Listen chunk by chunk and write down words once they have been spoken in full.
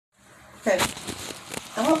Okay.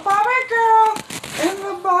 I'm a Barbie girl in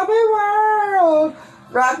the Barbie world.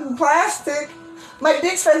 Wrapped in plastic. My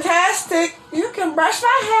dick's fantastic. You can brush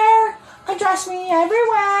my hair. Undress me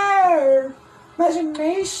everywhere.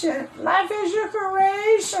 Imagination. Life is your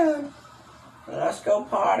creation. Let's go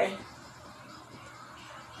party.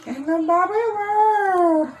 In the Barbie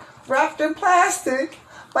world. Wrapped in plastic.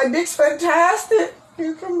 My dick's fantastic.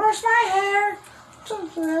 You can brush my hair.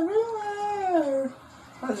 Just everywhere.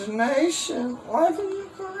 Imagination. Life is your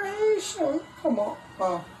creation. Come on.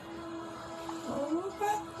 Oh.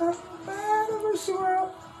 I'm bad of this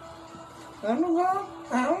world.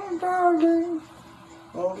 I'm darling.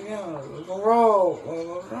 Oh yeah, let's roll.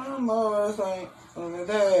 I'm everything. On the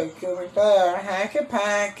day, kill me there, hacky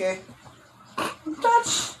packy.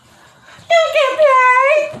 Touch. You can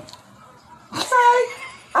play. Say,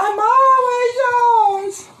 I'm always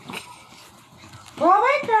yours.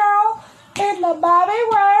 Barbie girl in the Barbie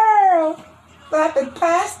world. Wrapped in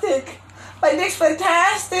plastic. My dick's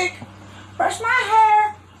fantastic. Brush my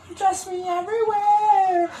hair. Dress me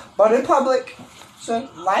everywhere. But in public. So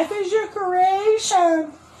life is your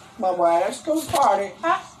creation. My boy, let's go party.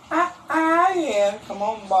 Yeah. Come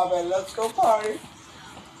on, Bobby, let's go party.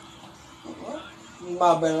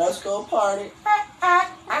 Bobby, let's go party.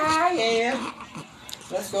 Yeah.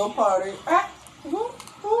 Let's go party.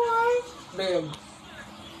 Damn.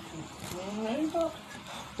 There you go.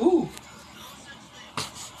 Ooh.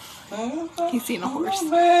 He's seen a horse. I'm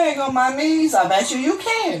big on my knees. I bet you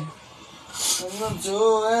can. I'm gonna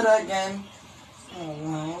do it again.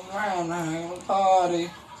 Around the party.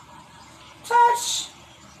 Touch.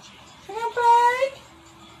 You can play.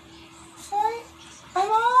 Say,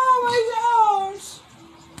 I'm always yours.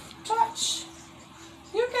 Touch.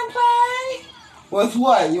 You can play. With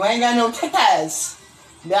what? You ain't got no titties.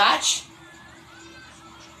 Bitch.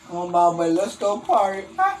 Come on, Barbie, let's go party.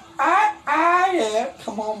 Yeah.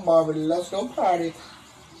 Come on, Barbie, let's go party.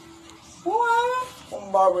 What? Come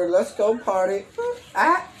on, Barbie, let's go party.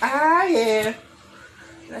 Yeah.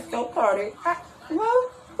 Let's go party. Woo.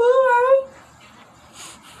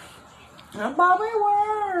 In Barbie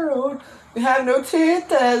world. You have no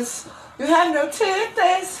titties. You have no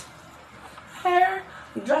titties. Hair.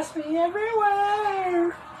 You dress me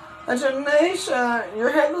everywhere. Imagination.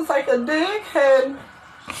 Your head looks like a dickhead.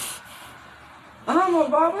 I'm a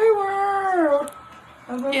Barbie world.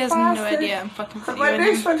 He has no idea I'm fucking My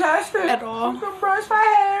dick's fantastic. At all. You can brush my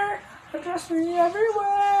hair. Dress me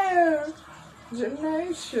everywhere.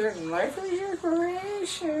 Imagination. Life is your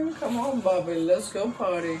creation. Come on, Bobby, let's go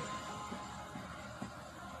party.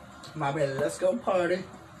 Bobby, let's go party.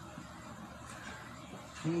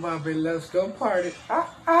 Bobby, let's go party.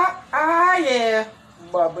 Yeah.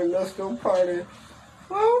 Bobby, let's go party.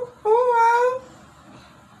 Woo.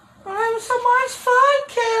 We're having so much fun,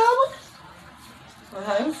 Kim.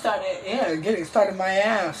 I'm getting started my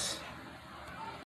ass.